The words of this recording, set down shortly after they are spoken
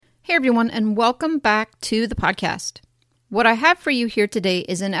Hey everyone, and welcome back to the podcast. What I have for you here today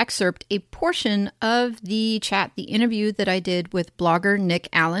is an excerpt, a portion of the chat, the interview that I did with blogger Nick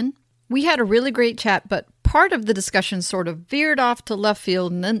Allen. We had a really great chat, but part of the discussion sort of veered off to left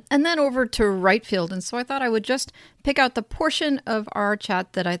field and then over to right field. And so I thought I would just pick out the portion of our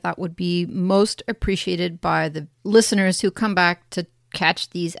chat that I thought would be most appreciated by the listeners who come back to catch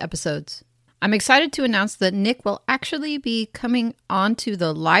these episodes. I'm excited to announce that Nick will actually be coming onto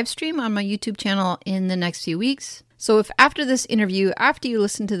the live stream on my YouTube channel in the next few weeks. So if after this interview, after you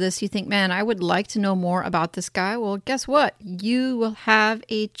listen to this, you think, man, I would like to know more about this guy, well, guess what? You will have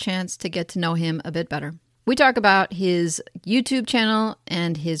a chance to get to know him a bit better. We talk about his YouTube channel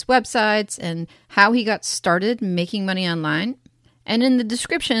and his websites and how he got started making money online. And in the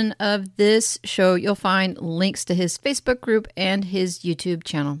description of this show, you'll find links to his Facebook group and his YouTube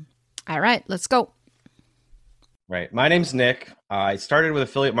channel. All right, let's go. Right. My name's Nick. I started with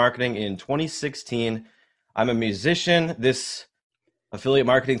affiliate marketing in 2016. I'm a musician. This affiliate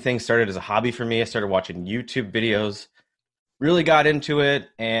marketing thing started as a hobby for me. I started watching YouTube videos, really got into it,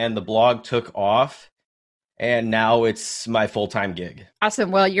 and the blog took off. And now it's my full-time gig. Awesome.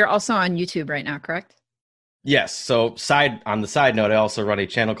 Well, you're also on YouTube right now, correct? Yes. So on the side note, I also run a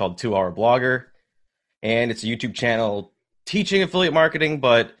channel called 2 Hour Blogger. And it's a YouTube channel teaching affiliate marketing,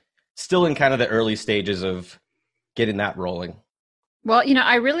 but still in kind of the early stages of getting that rolling. Well,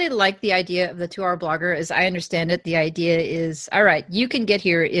 I really like the idea of the 2 Hour Blogger. As I understand it, the idea is, all right, you can get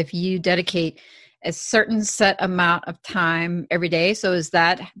here if you dedicate a certain set amount of time every day. So is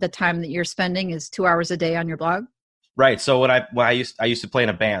that the time that you're spending is 2 hours a day on your blog? Right. So when I used to play in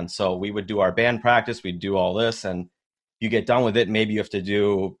a band, so we would do our band practice, we'd do all this, and you get done with it. Maybe you have to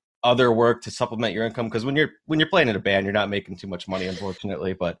do other work to supplement your income, because when you're playing in a band, you're not making too much money,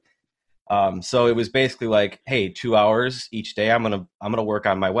 unfortunately. But so it was basically like, hey, 2 hours each day, I'm gonna work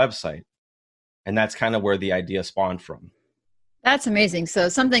on my website, and that's kind of where the idea spawned from. That's amazing. So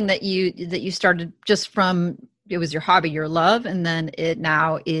something that you started just from, it was your hobby, your love, and then it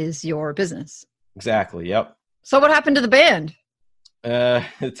now is your business. Exactly. Yep. So what happened to the band? A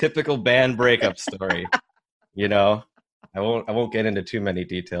typical band breakup story. I won't get into too many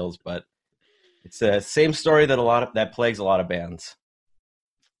details, but it's the same story that plagues a lot of bands.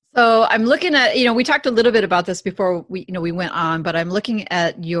 So I'm looking at, we talked a little bit about this before we went on, but I'm looking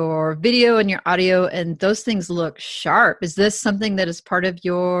at your video and your audio, and those things look sharp. Is this something that is part of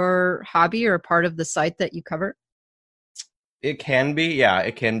your hobby or part of the site that you cover? It can be. Yeah,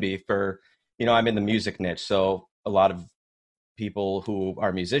 it can be. I'm in the music niche. So a lot of people who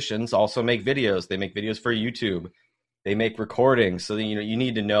are musicians also make videos. They make videos for YouTube. They make recordings. So, you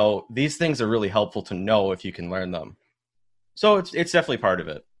need to know these things are really helpful to know if you can learn them. So it's definitely part of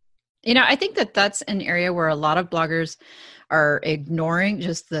it. I think that that's an area where a lot of bloggers are ignoring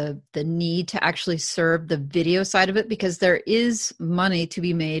just the need to actually serve the video side of it, because there is money to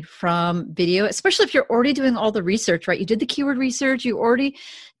be made from video, especially if you're already doing all the research, right? You did the keyword research, you already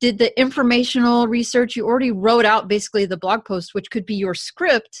did the informational research, you already wrote out basically the blog post, which could be your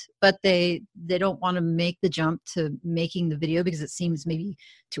script, but they don't want to make the jump to making the video because it seems maybe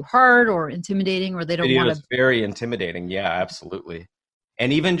too hard or intimidating, or they don't want to. It's very intimidating. Yeah, absolutely.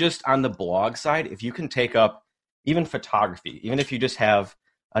 And even just on the blog side, if you can take up even photography, even if you just have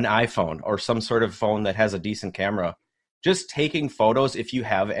an iPhone or some sort of phone that has a decent camera, just taking photos, if you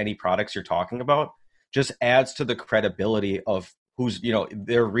have any products you're talking about, just adds to the credibility of who's,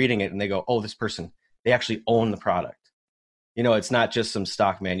 they're reading it and they go, oh, this person, they actually own the product. It's not just some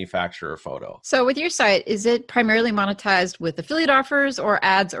stock manufacturer photo. So with your site, is it primarily monetized with affiliate offers or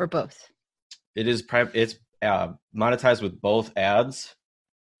ads or both? It's monetized with both ads,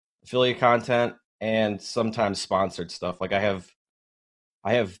 affiliate content, and sometimes sponsored stuff. Like I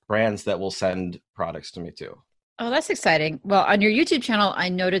have brands that will send products to me too. Oh, that's exciting. Well, on your YouTube channel, I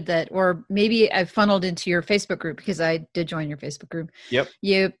noted that, or maybe I funneled into your Facebook group because I did join your Facebook group. Yep.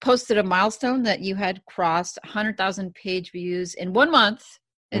 You posted a milestone that you had crossed 100,000 page views in 1 month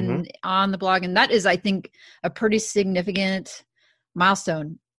on the blog. And that is, I think, a pretty significant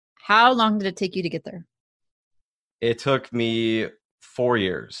milestone. How long did it take you to get there? It took me 4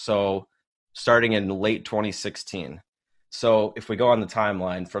 years. So starting in late 2016. So if we go on the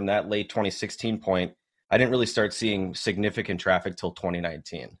timeline from that late 2016 point, I didn't really start seeing significant traffic till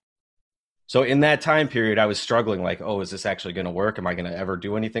 2019. So in that time period, I was struggling like, oh, is this actually going to work? Am I going to ever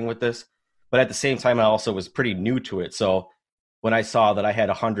do anything with this? But at the same time, I also was pretty new to it. So when I saw that I had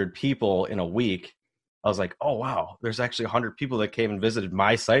 100 people in a week, I was like, oh, wow, there's actually 100 people that came and visited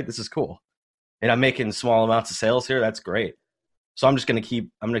my site. This is cool. And I'm making small amounts of sales here. That's great. So I'm going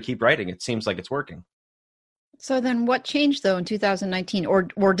to keep writing. It seems like it's working. So then what changed though in 2019,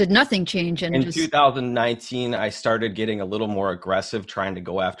 or did nothing change and In just 2019, I started getting a little more aggressive, trying to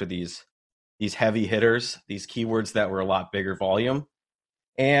go after these heavy hitters, these keywords that were a lot bigger volume.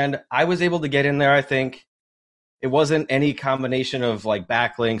 And I was able to get in there. I think it wasn't any combination of like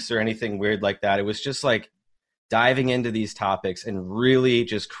backlinks or anything weird like that. It was just like diving into these topics and really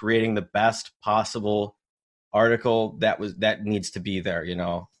just creating the best possible article that needs to be there.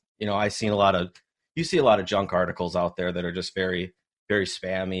 I seen you see a lot of junk articles out there that are just very, very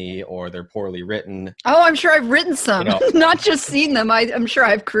spammy, or they're poorly written. Oh, I'm sure I've written some, not just seen them. I'm sure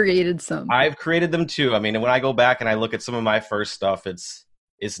I've created some. I've created them too. I mean, when I go back and I look at some of my first stuff, it's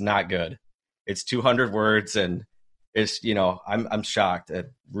not good. It's 200 words, and it's, I'm shocked at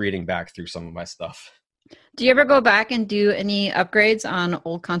reading back through some of my stuff. Do you ever go back and do any upgrades on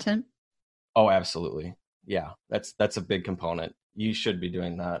old content? Oh, absolutely. Yeah, that's a big component. You should be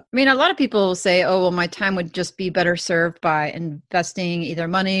doing that. I mean, a lot of people say, oh, well, my time would just be better served by investing either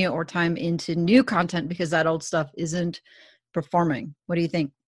money or time into new content because that old stuff isn't performing. What do you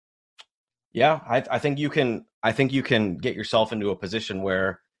think? Yeah, I think you can get yourself into a position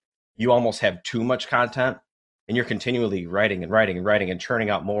where you almost have too much content and you're continually writing and writing and writing and churning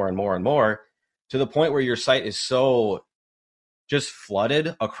out more and more and more, to the point where your site is so just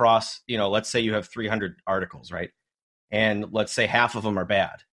flooded across, let's say you have 300 articles, right? And let's say half of them are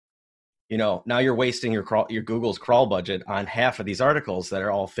bad. Now you're wasting your Google's crawl budget on half of these articles that are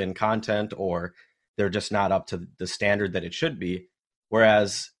all thin content, or they're just not up to the standard that it should be.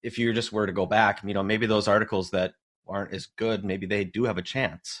 Whereas if you just were to go back, maybe those articles that aren't as good, maybe they do have a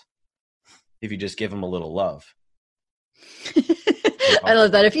chance if you just give them a little love. I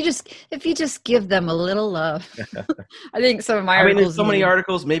love that. If you just give them a little love. I think some of my articles. There's so many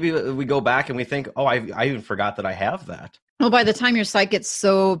articles. Maybe we go back and we think, oh, I even forgot that I have that. Well, by the time your site gets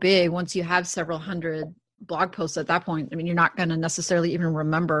so big, once you have several hundred blog posts at that point, you're not going to necessarily even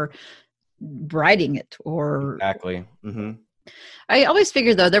remember writing it or. Exactly. Mm-hmm. I always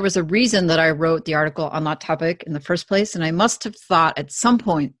figured, though, there was a reason that I wrote the article on that topic in the first place, and I must have thought at some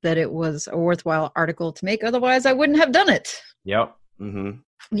point that it was a worthwhile article to make. Otherwise, I wouldn't have done it. Yep.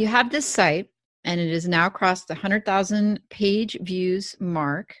 Mm-hmm. You have this site, and it has now crossed the 100,000 page views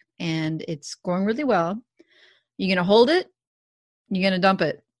mark, and it's going really well. You going to hold it? You going to dump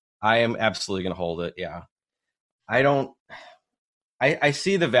it? I am absolutely going to hold it. Yeah. I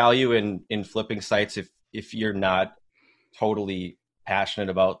see the value in flipping sites if you're not totally passionate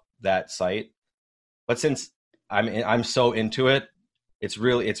about that site. But since I'm so into it, it's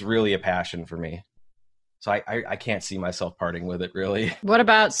really a passion for me. So I can't see myself parting with it, really. What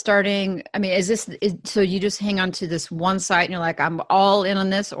about starting? So you just hang on to this one site and you're like, I'm all in on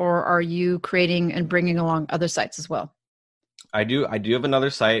this, or are you creating and bringing along other sites as well? I do have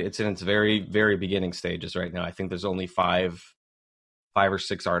another site. It's in its very, very beginning stages right now. I think there's only five or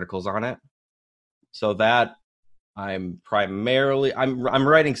six articles on it. So that I'm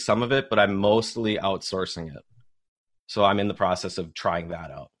writing some of it, but I'm mostly outsourcing it. So I'm in the process of trying that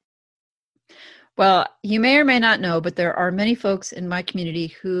out. Well, you may or may not know, but there are many folks in my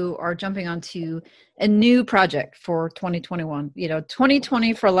community who are jumping onto a new project for 2021.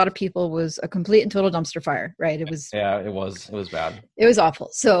 2020 for a lot of people was a complete and total dumpster fire, right? It was bad. It was awful.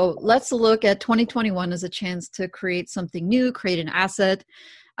 So let's look at 2021 as a chance to create something new, create an asset.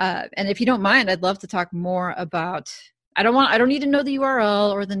 And if you don't mind, I'd love to talk more about, I don't need to know the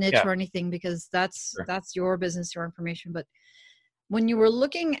URL or the niche or anything, because that's your business, your information. But when you were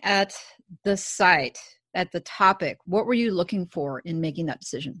looking at the site, at the topic, what were you looking for in making that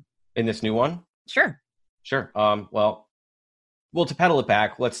decision? In this new one? Sure. Well, to pedal it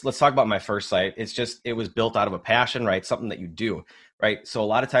back, let's talk about my first site. It was built out of a passion, right? Something that you do, right? So a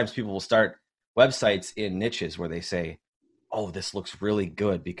lot of times people will start websites in niches where they say, oh, this looks really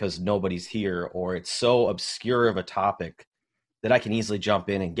good because nobody's here, or it's so obscure of a topic that I can easily jump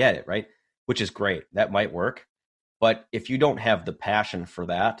in and get it, right? Which is great. That might work. But if you don't have the passion for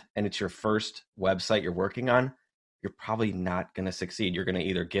that, and it's your first website you're working on, you're probably not going to succeed. You're going to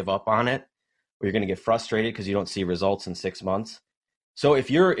either give up on it, or you're going to get frustrated because you don't see results in 6 months. So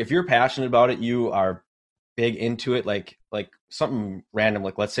if you're passionate about it, you are big into it, like something random,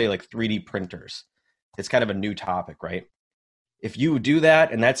 like let's say like 3D printers. It's kind of a new topic, right? If you do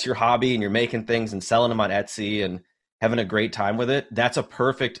that and that's your hobby and you're making things and selling them on Etsy and having a great time with it, that's a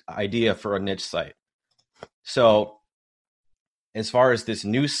perfect idea for a niche site. So as far as this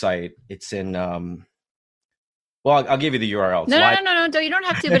new site, it's in, I'll give you the URL. No. You don't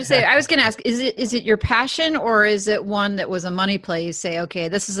have to, but I was going to ask, is it your passion, or is it one that was a money play? You say, okay,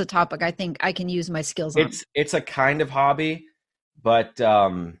 this is a topic I think I can use my skills on. It's a kind of hobby, but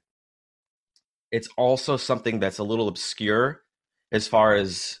it's also something that's a little obscure as far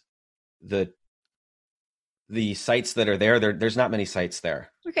as the sites that are there. There's not many sites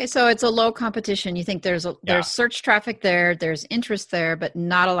there. Okay, so it's a low competition. You think there's search traffic there, there's interest there, but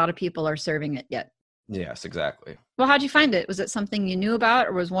not a lot of people are serving it yet. Yes, exactly. Well, how'd you find it? Was it something you knew about,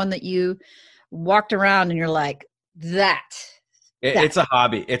 or was one that you walked around and you're like, it's a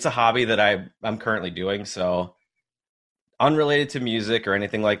hobby. It's a hobby that I'm currently doing. So unrelated to music or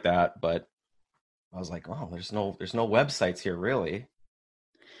anything like that, but I was like, oh, there's no websites here really.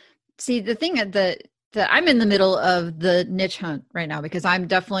 See, the thing that I'm in the middle of the niche hunt right now, because I'm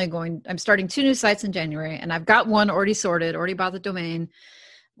starting 2 new sites in January, and I've got one already sorted, already bought the domain,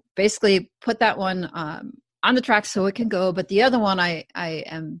 basically put that one on the track so it can go. But the other one I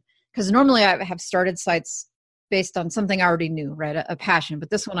am, because normally I have started sites based on something I already knew, right? A passion. But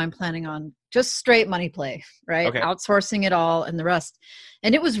this one I'm planning on just straight money play, right? Okay. Outsourcing it all and the rest.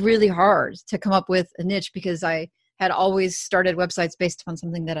 And it was really hard to come up with a niche, because I had always started websites based on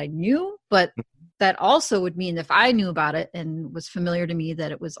something that I knew, but that also would mean if I knew about it and was familiar to me,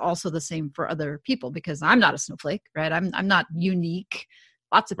 that it was also the same for other people, because I'm not a snowflake, right? I'm not unique.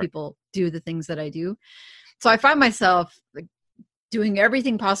 Lots of people do the things that I do. So I find myself doing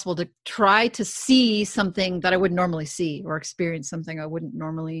everything possible to try to see something that I wouldn't normally see, or experience something I wouldn't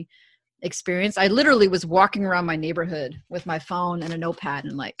normally experience. I literally was walking around my neighborhood with my phone and a notepad,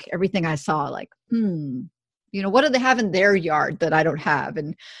 and like everything I saw, like, what do they have in their yard that I don't have?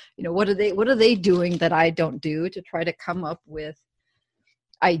 And, what are they doing that I don't do, to try to come up with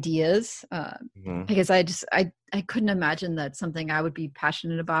ideas. Because I couldn't imagine that something I would be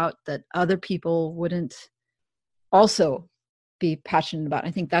passionate about that other people wouldn't also be passionate about. I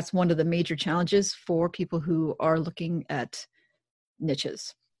think that's one of the major challenges for people who are looking at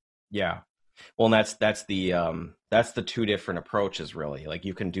niches. Yeah. Well, and that's the 2 different approaches really. Like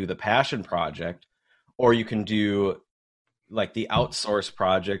you can do the passion project, or you can do like the outsource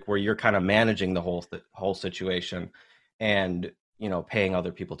project where you're kind of managing the whole situation and, paying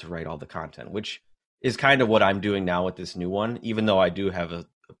other people to write all the content, which is kind of what I'm doing now with this new one, even though I do have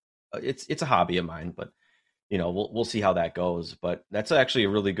it's a hobby of mine, but we'll see how that goes. But that's actually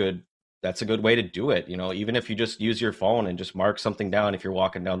that's a good way to do it. Even if you just use your phone and just mark something down, if you're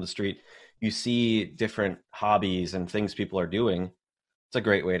walking down the street, you see different hobbies and things people are doing. It's a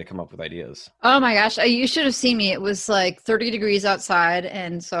great way to come up with ideas. Oh my gosh. You should have seen me. It was like 30 degrees outside.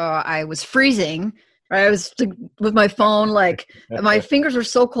 And so I was freezing, right? I was with my phone, like my fingers were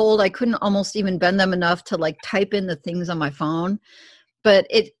so cold. I couldn't almost even bend them enough to like type in the things on my phone. But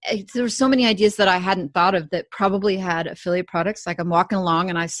there were so many ideas that I hadn't thought of that probably had affiliate products. Like I'm walking along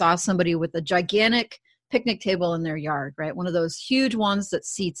and I saw somebody with a gigantic picnic table in their yard, right? One of those huge ones that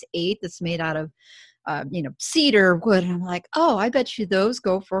seats 8, that's made out of cedar wood. And I'm like, oh, I bet you those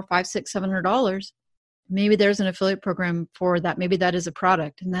go for $500, $600, $700. Maybe there's an affiliate program for that. Maybe that is a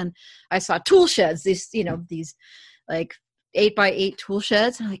product. And then I saw tool sheds, these like 8x8 tool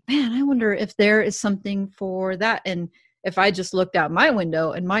sheds. And I'm like, man, I wonder if there is something for that. And if I just looked out my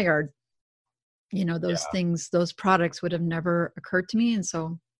window in my yard, those things, those products would have never occurred to me. And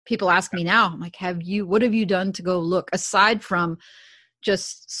so people ask me now, I'm like, what have you done to go look, aside from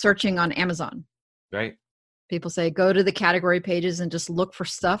just searching on Amazon? Right. People say, go to the category pages and just look for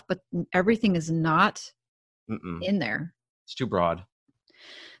stuff, but everything is not in there. It's too broad.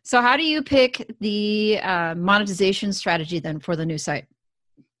 So how do you pick the monetization strategy then for the new site?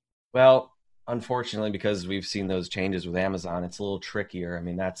 Well, unfortunately, because we've seen those changes with Amazon, it's a little trickier. I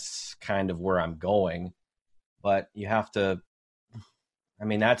mean, that's kind of where I'm going, but you have to,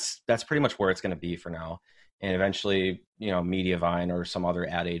 that's pretty much where it's going to be for now. And eventually, Mediavine or some other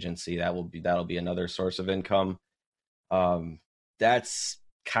ad agency, that'll be another source of income. That's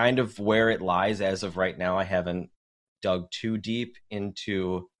kind of where it lies as of right now. I haven't dug too deep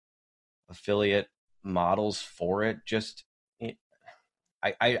into affiliate models for it. Just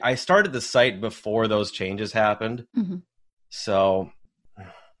I started the site before those changes happened. Mm-hmm. So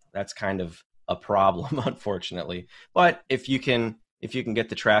that's kind of a problem, unfortunately. But if you can get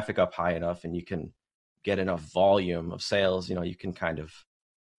the traffic up high enough and you can get enough volume of sales, you can kind of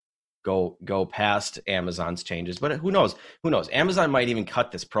go past Amazon's changes. But who knows? Amazon might even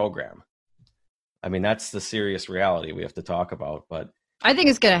cut this program. I mean, that's the serious reality we have to talk about. But I think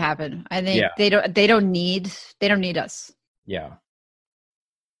it's going to happen. I think they don't need us. Yeah.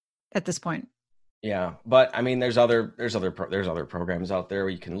 At this point. Yeah, but I mean, there's other programs out there where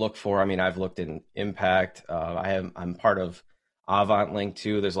you can look for. I mean, I've looked in Impact. I'm part of Avant Link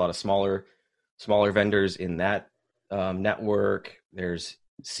too. There's a lot of smaller vendors in that network. There's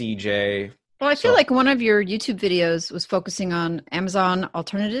CJ. Well, I feel like one of your YouTube videos was focusing on Amazon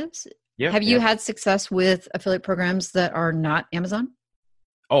alternatives. Yeah. Have you had success with affiliate programs that are not Amazon?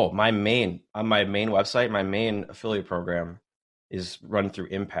 Oh, on my main website, my main affiliate program is run through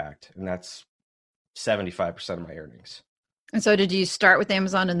Impact, and that's 75% of my earnings. And so did you start with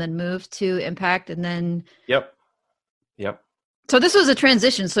Amazon and then move to Impact and then? Yep. So this was a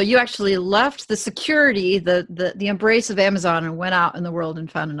transition. So you actually left the security, the embrace of Amazon and went out in the world and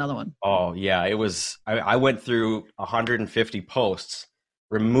found another one. Oh yeah, it was. I went through 150 posts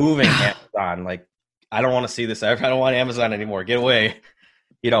removing Amazon. Like, I don't want to see this. I don't want Amazon anymore. Get away.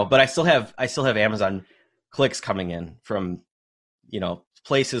 But I still have Amazon clicks coming in from,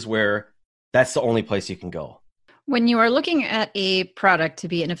 places where that's the only place you can go. When you are looking at a product to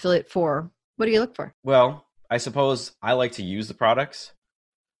be an affiliate for, what do you look for? Well, I suppose I like to use the products,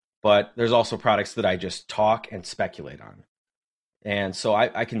 but there's also products that I just talk and speculate on. And so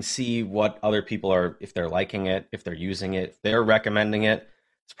I can see what other people are, if they're liking it, if they're using it, if they're recommending it,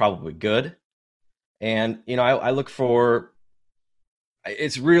 it's probably good. And, I look for,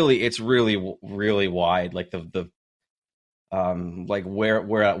 it's really, really wide, like like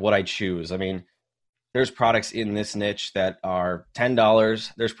what I choose. I mean, there's products in this niche that are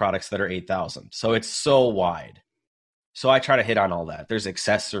 $10. There's products that are $8,000. So it's so wide. So I try to hit on all that. There's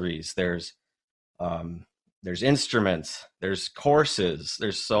accessories. There's instruments. There's courses.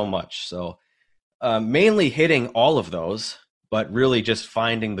 There's so much. So mainly hitting all of those, but really just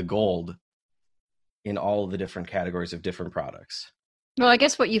finding the gold in all of the different categories of different products. Well, I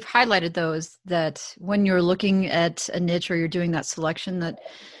guess what you've highlighted, though, is that when you're looking at a niche or you're doing that selection, that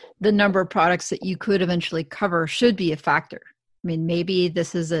the number of products that you could eventually cover should be a factor. I mean, maybe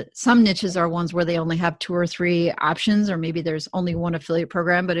this is some niches are ones where they only have 2 or 3 options, or maybe there's only one affiliate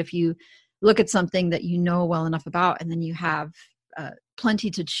program. But if you look at something that you know well enough about, and then you have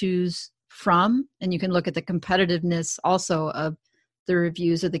plenty to choose from, and you can look at the competitiveness also of the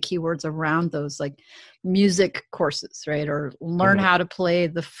reviews of the keywords around those, like music courses, right? Or learn how to play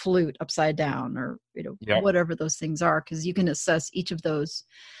the flute upside down, or whatever those things are, because you can assess each of those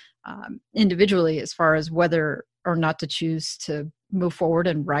individually as far as whether or not to choose to move forward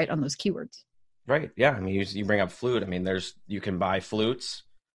and write on those keywords. Right. Yeah. I mean, you bring up flute. I mean, you can buy flutes,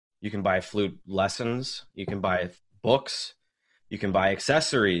 you can buy flute lessons, you can buy books, you can buy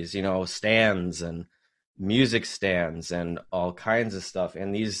accessories, stands and music stands and all kinds of stuff.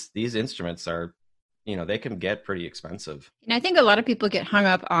 And these instruments are, they can get pretty expensive. And I think a lot of people get hung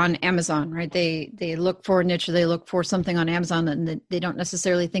up on Amazon, right? They look for a niche, or they look for something on Amazon, and they don't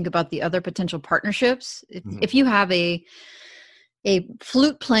necessarily think about the other potential partnerships. If you have a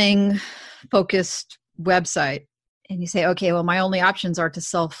flute playing focused website, and you say, okay, well, my only options are to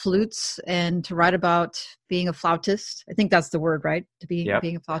sell flutes and to write about being a flautist. I think that's the word, right?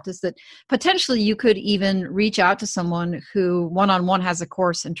 Being a flautist. That potentially you could even reach out to someone who one-on-one has a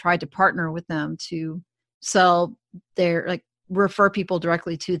course and try to partner with them to sell refer people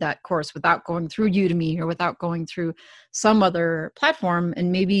directly to that course without going through Udemy or without going through some other platform, and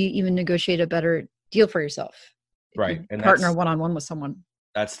maybe even negotiate a better deal for yourself. Right. And partner one-on-one with someone.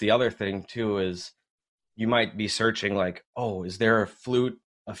 That's the other thing too, is you might be searching like, oh, is there a flute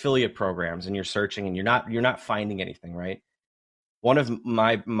affiliate programs? And you're searching and you're not finding anything, right? One of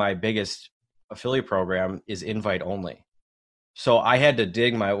my biggest affiliate program is invite only. So I had to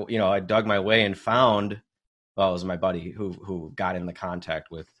I dug my way and found, well, it was my buddy who got in the contact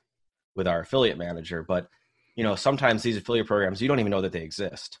with our affiliate manager. But, sometimes these affiliate programs, you don't even know that they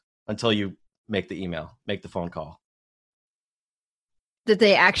exist until you make the email, make the phone call. That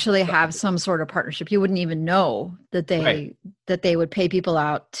they actually have some sort of partnership. You wouldn't even know that they would pay people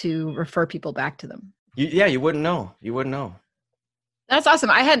out to refer people back to them. You wouldn't know. You wouldn't know. That's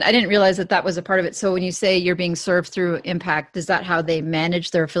awesome. I didn't realize that was a part of it. So when you say you're being served through Impact, is that how they manage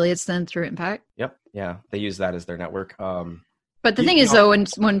their affiliates then, through Impact? Yep. Yeah. They use that as their network. But the thing is, though,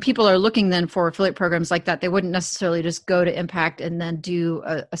 when people are looking then for affiliate programs like that, they wouldn't necessarily just go to Impact and then do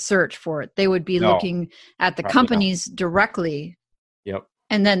a search for it. They would be looking at the companies directly. Yep.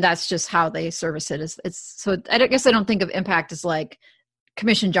 And then that's just how they service it. So I guess I don't think of Impact as like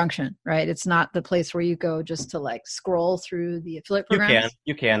Commission Junction, right? It's not the place where you go just to like scroll through the affiliate programs.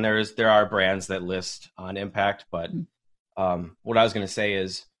 You can. There are brands that list on Impact, but what I was going to say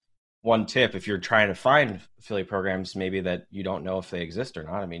is, one tip, if you're trying to find affiliate programs, maybe that you don't know if they exist or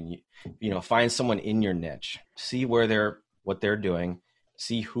not. I mean, find someone in your niche, see what they're doing,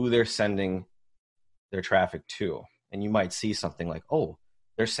 see who they're sending their traffic to. And you might see something like, oh,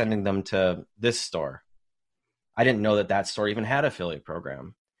 they're sending them to this store. I didn't know that store even had an affiliate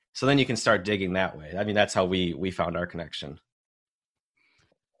program. So then you can start digging that way. I mean, that's how we found our connection.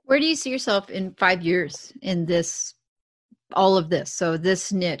 Where do you see yourself in 5 years in this all of this. So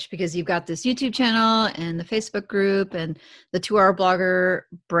this niche, because you've got this YouTube channel and the Facebook group and the 2-Hour Blogger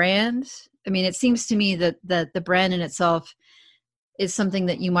brand. I mean, it seems to me that the brand in itself is something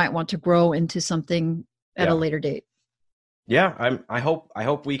that you might want to grow into something at a later date. Yeah, I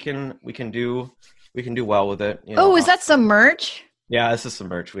hope we can do well with it. You know, is that some merch? Yeah, this is some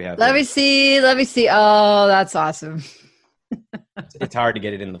merch we have. Let me see. Oh, that's awesome. It's hard to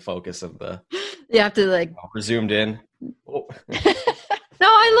get it in the focus of the. You have to like. We're zoomed in. Oh. No,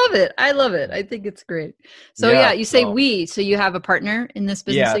 I love it. I think it's great. So you say we. So you have a partner in this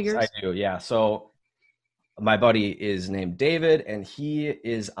business of yours? Yes, I do. Yeah. So my buddy is named David, and he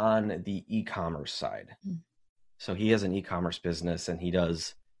is on the e-commerce side. So he has an e-commerce business, and he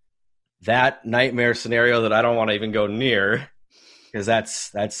does that nightmare scenario that I don't want to even go near, because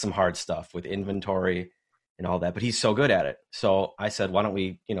that's some hard stuff with inventory and all that. But he's so good at it. So I said, why don't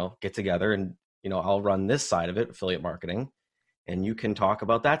we, get together and, I'll run this side of it, affiliate marketing, and you can talk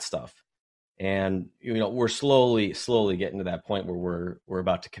about that stuff. And, we're slowly getting to that point where we're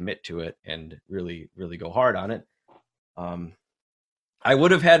about to commit to it and really, really go hard on it. I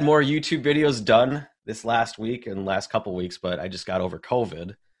would have had more YouTube videos done this last week and last couple weeks, but I just got over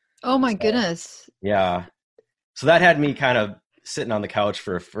COVID. Oh my goodness. Yeah. So that had me kind of sitting on the couch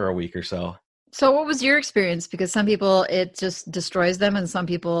for a week or so. So what was your experience? Because some people, it just destroys them, and some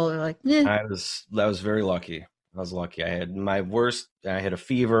people are like, eh. I was very lucky. I was lucky. I had my worst. I had a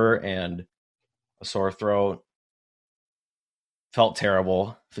fever and a sore throat. Felt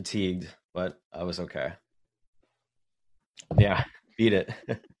terrible, fatigued, but I was okay. Yeah, beat it.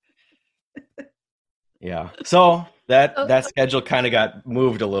 Yeah. So that schedule kind of got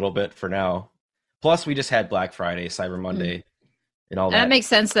moved a little bit for now. Plus, we just had Black Friday, Cyber Monday, and all that. That makes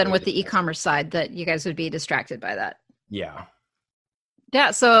sense then with the e-commerce side, that you guys would be distracted by that. Yeah.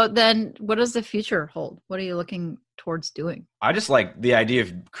 Yeah. So then what does the future hold? What are you looking towards doing? I just like the idea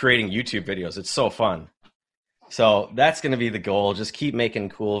of creating YouTube videos. It's so fun. So that's going to be the goal. Just keep making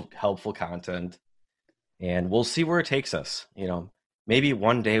cool, helpful content, and we'll see where it takes us. Maybe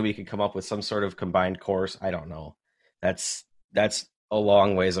one day we could come up with some sort of combined course. I don't know. That's a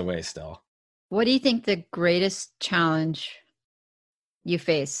long ways away still. What do you think the greatest challenge you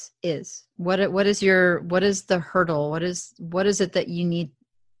face is? What is the hurdle? What is it that you need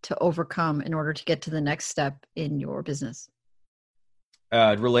to overcome in order to get to the next step in your business?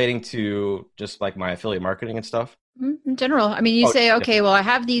 Relating to just like my affiliate marketing and stuff? In general. I mean, you say, okay, well, I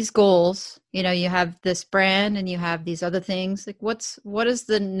have these goals, you have this brand and you have these other things. Like what is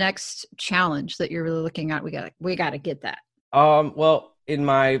the next challenge that you're really looking at? We got to get that. Well, in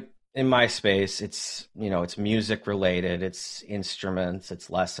my space, it's, it's music related, it's instruments, it's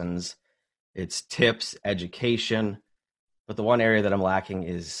lessons, it's tips, education. But the one area that I'm lacking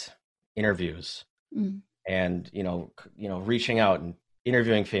is interviews and, reaching out and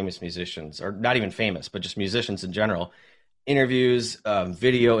interviewing famous musicians, or not even famous, but just musicians in general. Interviews,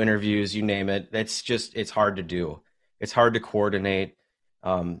 video interviews, you name it. It's hard to do. It's hard to coordinate.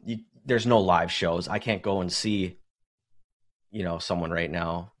 There's no live shows. I can't go and see, someone right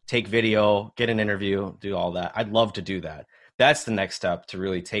now, take video, get an interview, do all that. I'd love to do that. That's the next step to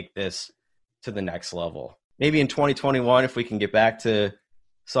really take this to the next level. Maybe in 2021, if we can get back to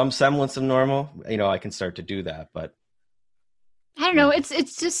some semblance of normal, I can start to do that. But I don't know. It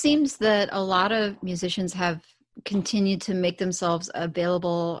just seems that a lot of musicians have continued to make themselves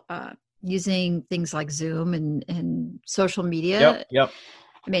available using things like Zoom and social media. Yep.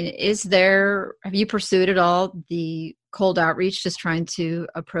 I mean, have you pursued at all the cold outreach, just trying to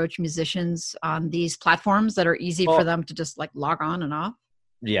approach musicians on these platforms that are easy for them to just like log on and off?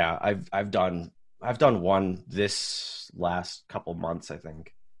 Yeah, I've done one this last couple months, I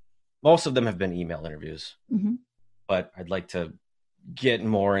think. Most of them have been email interviews, but I'd like to get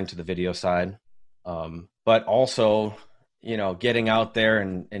more into the video side. But also, getting out there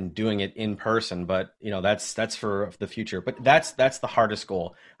and doing it in person. But, that's for the future. But that's the hardest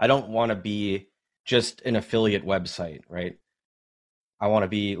goal. I don't want to be just an affiliate website, right? I want to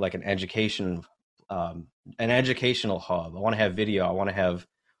be like an educational hub. I want to have video. I want to have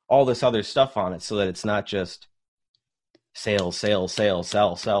all this other stuff on it so that it's not just sales,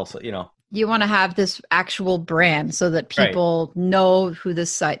 sell. You want to have this actual brand so that people know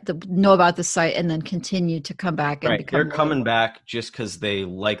know about the site and then continue to come back and become. They're coming back just because they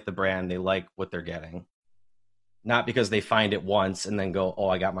like the brand, they like what they're getting, not because they find it once and then go, "Oh,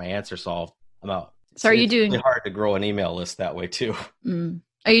 I got my answer solved. I'm out." So, are you doing? It's really hard to grow an email list that way too.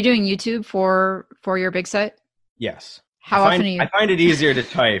 Are you doing YouTube for your big site? Yes. How often are you? I find it easier to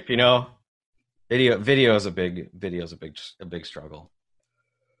type. Video is a big struggle.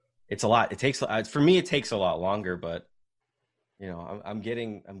 It's a lot. For me, it takes a lot longer, but I'm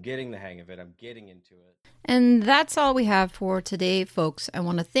getting the hang of it. I'm getting into it. And that's all we have for today, folks. I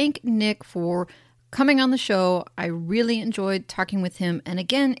want to thank Nick for coming on the show. I really enjoyed talking with him. And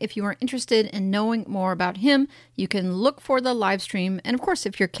again, if you are interested in knowing more about him, you can look for the live stream. And of course,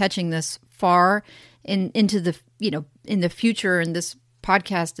 if you're catching this far into the, in the future and this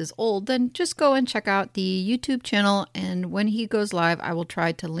podcast is old, then just go and check out the YouTube channel. And when he goes live, I will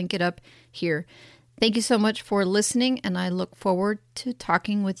try to link it up here. Thank you so much for listening, and I look forward to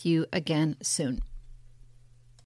talking with you again soon.